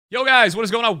Yo guys, what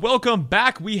is going on? Welcome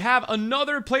back. We have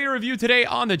another player review today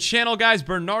on the channel, guys.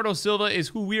 Bernardo Silva is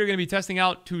who we are going to be testing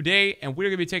out today, and we're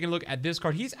going to be taking a look at this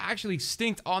card. He's actually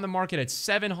extinct on the market at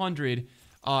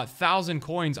 700,000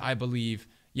 coins, I believe.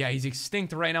 Yeah, he's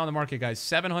extinct right now on the market, guys.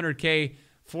 700K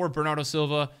for Bernardo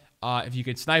Silva. If you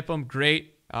could snipe him,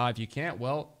 great. If you can't,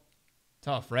 well,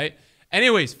 tough, right?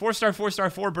 Anyways, 4-star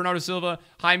for Bernardo Silva.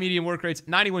 High medium work rates,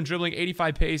 91 dribbling,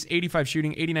 85 pace, 85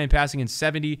 shooting, 89 passing, and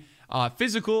 70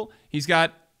 physical. He's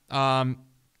got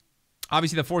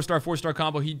obviously the 4-star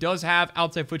combo. He does have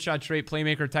outside foot shot trait,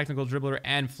 playmaker, technical dribbler,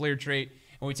 and flair trait.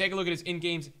 When we take a look at his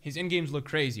in-games look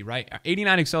crazy, right?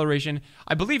 89 acceleration.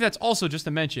 I believe that's also, just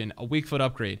to mention, a weak foot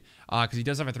upgrade because he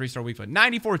does have a 3-star weak foot.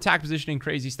 94 attack positioning,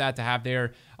 crazy stat to have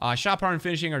there. Shot power and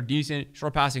finishing are decent.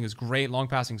 Short passing is great. Long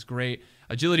passing is great.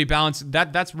 Agility, balance,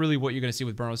 that's really what you're going to see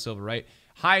with Bernardo Silva, right?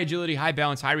 High agility, high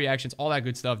balance, high reactions, all that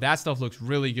good stuff. That stuff looks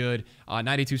really good.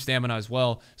 92 stamina as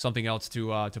well. Something else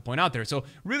to point out there. So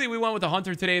really, we went with the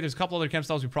Hunter today. There's a couple other chem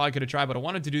styles we probably could have tried, but I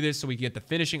wanted to do this so we could get the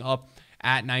finishing up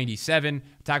at 97,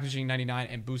 attack positioning 99,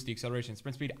 and boost the acceleration and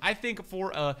sprint speed. I think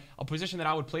for a position that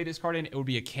I would play this card in, it would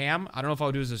be a cam. I don't know if I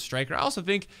would do it as a striker. I also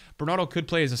think Bernardo could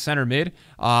play as a center mid.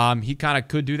 He kind of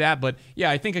could do that, but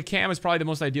yeah, I think a cam is probably the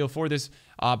most ideal for this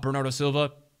Bernardo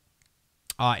Silva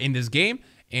in this game.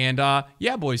 And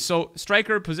yeah, boys, so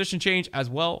striker position change as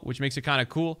well, which makes it kind of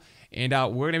cool. And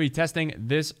we're going to be testing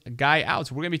this guy out.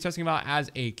 So we're going to be testing him out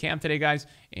as a cam today, guys.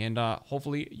 And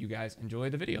hopefully you guys enjoy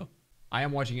the video. I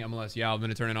am watching MLS. Yeah, I'm going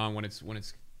to turn it on when it's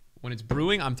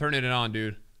brewing. I'm turning it on,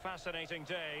 dude. Fascinating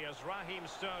day as Raheem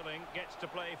Sterling gets to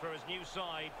play for his new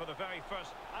side for the very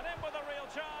first, and in with a real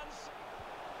chance.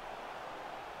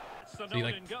 So he,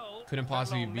 like, couldn't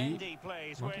possibly be.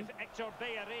 Plays with Hector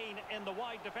Bellerin in the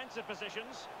wide defensive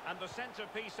positions, and the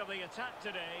centerpiece of the attack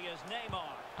today is Neymar.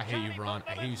 I hate you, Ron.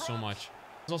 I hate you so much.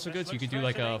 It's also good, so you could do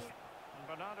like a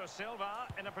Bernardo Silva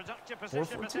in a productive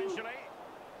position potentially.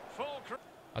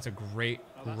 That's a great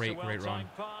run.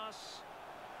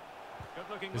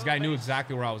 This guy knew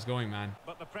exactly where I was going, man.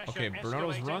 Okay,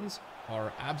 Bernardo's runs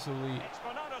are absolutely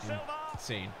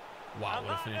insane. Wow,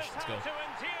 what a finish. Let's go.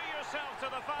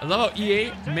 I love how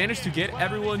EA managed to get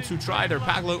everyone to try their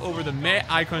pack look over the meh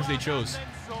icons they chose.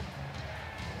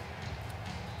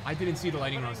 I didn't see the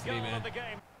lightning rounds today, man.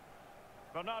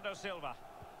 Bernardo Silva.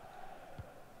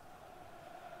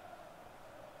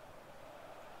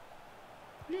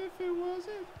 If it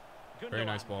wasn't. Very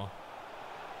nice ball.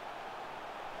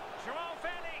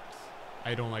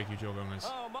 I don't like you, Joe Gomez.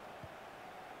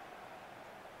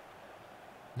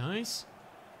 Nice.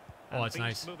 Oh, that's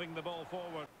nice. Moving the ball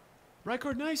forward.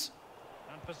 Rijkaard, nice.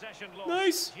 And possession lost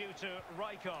nice. Due to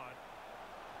Rijkaard.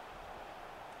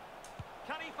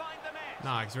 Can he find the net?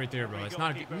 Nah, he's right there, bro. It's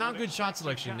not good shot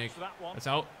selection, Nick. That's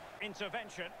out.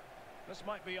 Intervention. This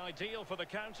might be ideal for the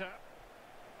counter.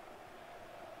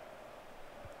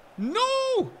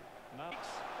 No! Nice.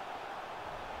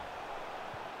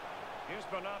 Here's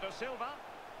Bernardo Silva.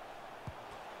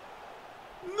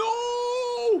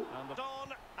 No!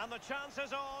 And the chance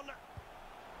is on.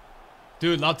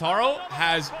 Dude, Lautaro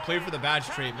has played for the badge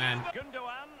trait, man.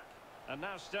 Gundogan. And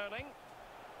now Sterling.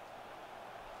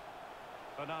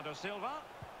 Bernardo Silva.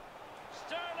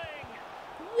 Sterling.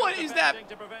 What is that?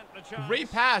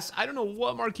 Great pass. I don't know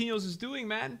what Marquinhos is doing,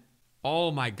 man.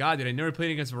 Oh my God, dude. I never played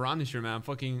against Varane this year, man. I'm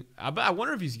fucking... I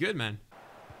wonder if he's good, man.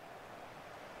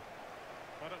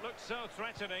 But it looks so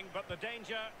threatening, but the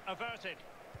danger averted.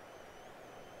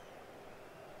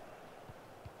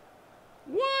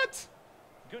 What?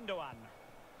 Gundogan.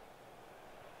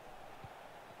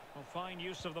 Well, fine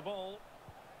use of the ball.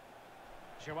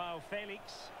 Joao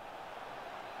Felix.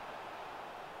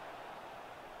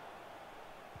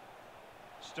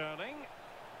 Sterling.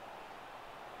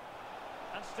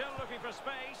 And still looking for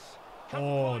space.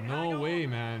 Oh, no way,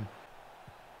 man.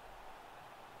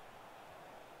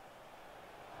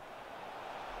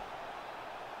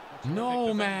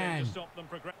 No, man.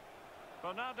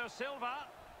 Bernardo Silva.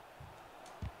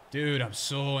 Dude, I'm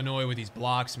so annoyed with these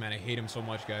blocks, man. I hate him so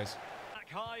much, guys. Back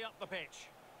high up the pitch.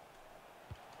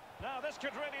 Now this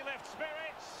could really lift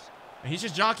spirits. And he's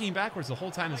just jockeying backwards the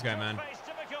whole time, this guy, man.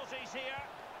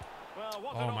 Well,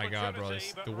 oh my God, bro. This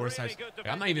is the worst size.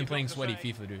 I'm not even playing sweaty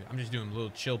FIFA, dude. I'm just doing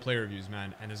little chill player reviews,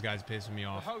 man. And this guy's pissing me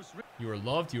off. You are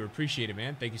loved. You are appreciated,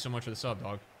 man. Thank you so much for the sub,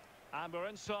 dog. And we're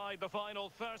inside the final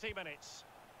 30 minutes.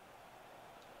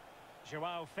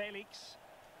 Joao Felix.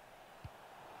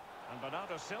 And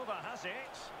Bernardo Silva has it.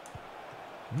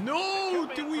 No!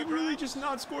 Did we really just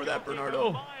not score that,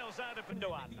 Bernardo?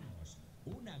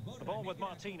 The ball with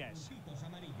Martinez.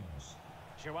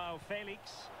 Joao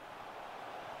Felix.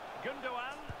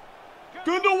 Gundogan.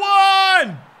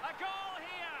 Gundogan!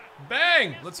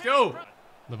 bang. Let's go.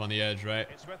 Live on the edge, right?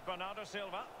 It's with Bernardo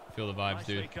Silva. Feel the vibes,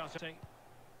 dude.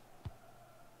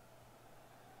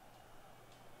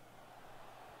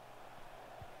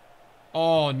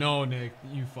 Oh, no, Nick.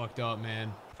 You fucked up,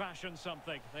 man. Fashion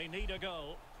something. They need a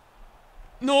goal.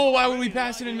 No, why would we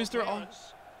pass it in, Mr. Oh.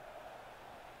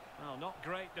 Well, not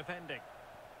great defending.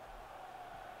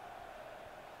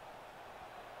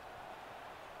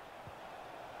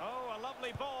 Oh, a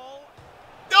lovely ball.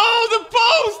 No, the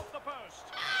post! Off the post.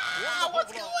 Ah,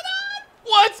 what's going on?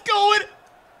 What's going?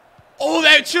 Oh,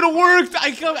 that should have worked.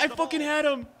 I fucking had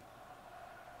him.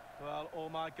 Well, all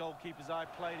my goalkeepers I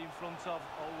played in front of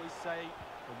always say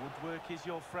the woodwork is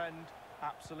your friend.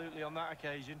 Absolutely on that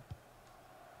occasion.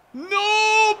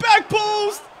 No, back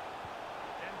post.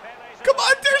 Come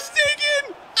on, Ter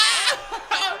Stegen.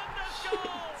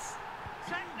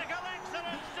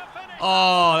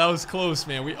 Oh, that was close,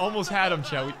 man. We almost had him,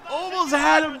 Chad. We almost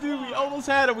had him, dude. We almost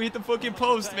had him. We hit the fucking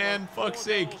post, man. Fuck's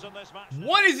sake.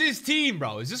 What is this team,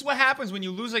 bro? Is this what happens when you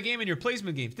lose a game in your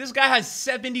placement games? This guy has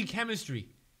 70 chemistry.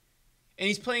 And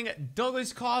he's playing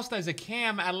Douglas Costa as a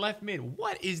cam at left mid.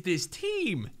 What is this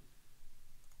team?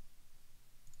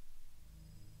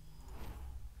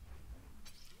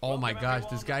 Oh my gosh,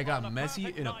 this guy got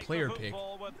Messi in a player pick.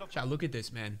 Chat, look at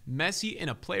this, man. Messi in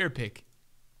a player pick.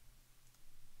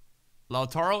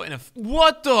 Lautaro in a...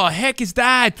 What the heck is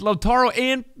that? Lautaro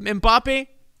and Mbappe?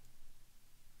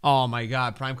 Oh my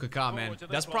god, Prime Kaká, man.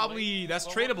 That's probably... That's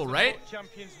tradable, right?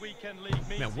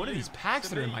 Man, what are these packs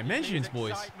that are in my mentions,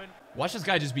 boys? Watch this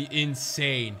guy just be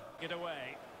insane. Get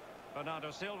away. Bernardo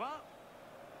Silva.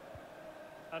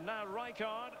 And now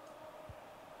Rijkaard.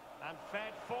 And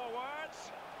fed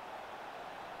forwards.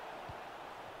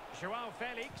 Joao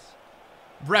Felix.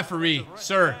 Referee,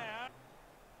 sir.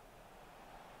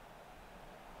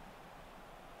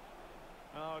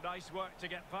 Oh, nice work to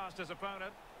get past his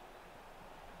opponent.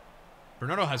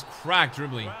 Bernardo has cracked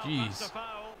dribbling. Well, jeez.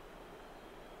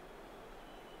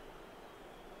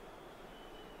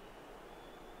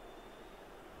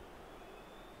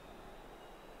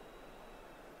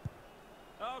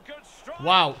 Oh, good strike.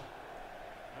 Wow.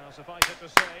 Well, suffice it to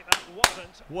say, that wasn't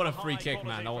what a free kick,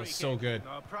 man. That was so good.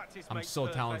 No, I'm so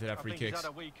talented at free kicks.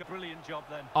 Brilliant job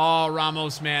then. Oh,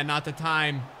 Ramos, man. Not the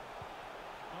time.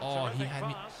 Oh, he had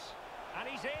me. And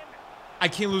he's in. I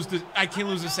can't lose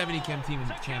the 70 chem team in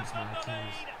the champs, man. I can't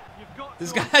lose.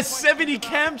 This guy has 70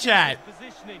 chem, chat.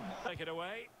 Take it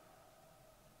away.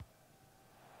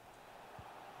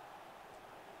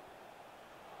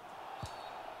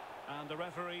 And the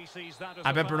referee sees that as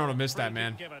I bet Bernardo missed that,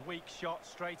 man. Weak shot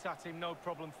straight at him, no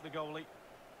problem for the goalie.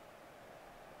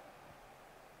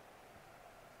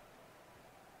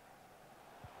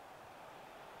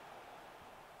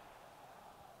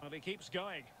 Well, he keeps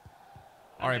going.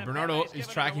 All right, Bernardo is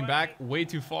tracking back way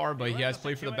too far, but he has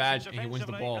played for the badge and he wins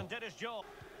the ball.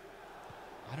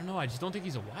 I don't know. I just don't think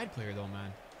he's a wide player, though,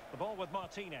 man. The ball with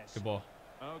Martinez. Good ball.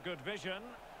 Oh, good vision.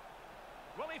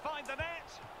 Will he find the net?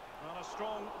 Well, a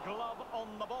strong glove on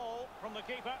the ball from the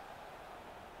keeper.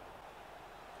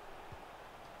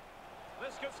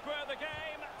 This could square the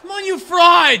game. Come on, you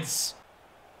frauds!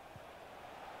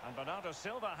 And Bernardo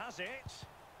Silva has it.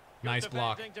 Nice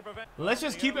block. Let's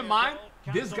just keep in mind,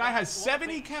 this guy has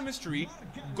 70 chemistry,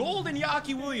 gold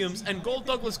Iñaki Williams, and gold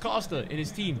Douglas Costa in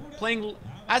his team. Playing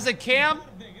as a cam,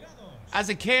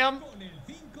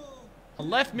 a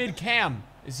left mid cam.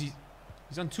 He's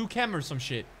on 2 chem or some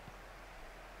shit.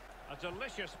 A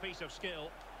delicious piece of skill.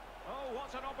 Oh,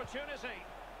 what an opportunity.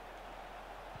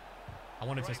 I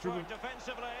want to test dribble.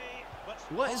 Defensively.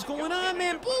 What is going on,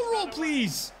 man? Ball roll,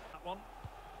 please. That one.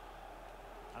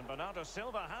 And Bernardo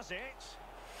Silva has it.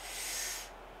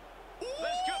 Ooh,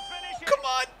 This could finish it. come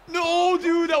on. No,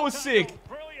 dude, that was sick.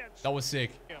 Brilliant. That was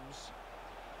sick.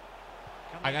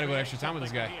 I gotta go extra time with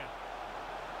this guy.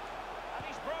 And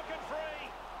he's broken free.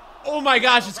 Oh my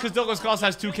gosh, it's because Douglas Costa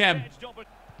has 2 chem.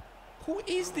 Who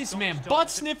is this man? Butt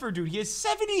sniffer, dude. He has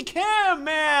 70 chem,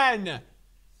 man.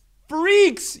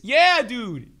 Freaks. Yeah,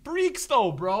 dude. Freaks,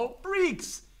 though, bro.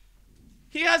 Freaks.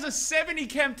 He has a 70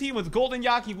 chem team with Golden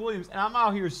Iñaki Williams, and I'm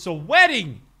out here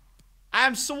sweating.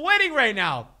 I'm sweating right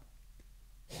now.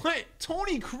 What?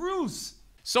 Tony Cruz.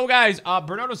 So, guys,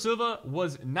 Bernardo Silva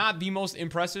was not the most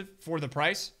impressive for the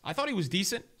price. I thought he was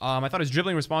decent. I thought his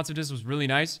dribbling responsiveness was really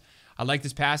nice. I liked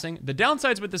his passing. The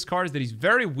downsides with this card is that he's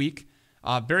very weak.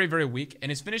 Very, very weak.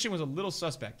 And his finishing was a little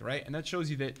suspect, right? And that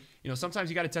shows you that, you know, sometimes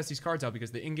you got to test these cards out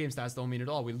because the in-game stats don't mean it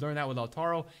all. We learned that with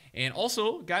Lautaro. And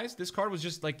also, guys, this card was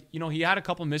just like, you know, he had a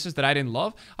couple misses that I didn't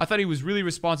love. I thought he was really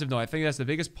responsive, though. I think that's the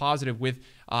biggest positive with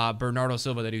Bernardo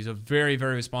Silva, that he's a very,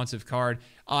 very responsive card.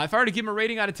 If I were to give him a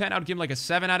rating out of 10, I would give him like a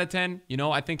 7 out of 10. You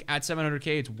know, I think at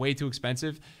 700K, it's way too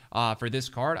expensive for this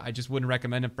card. I just wouldn't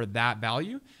recommend him for that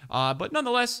value. But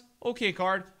nonetheless, okay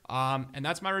card. And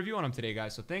that's my review on him today,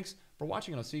 guys. So thanks for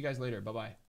watching, and I'll see you guys later. Bye-bye.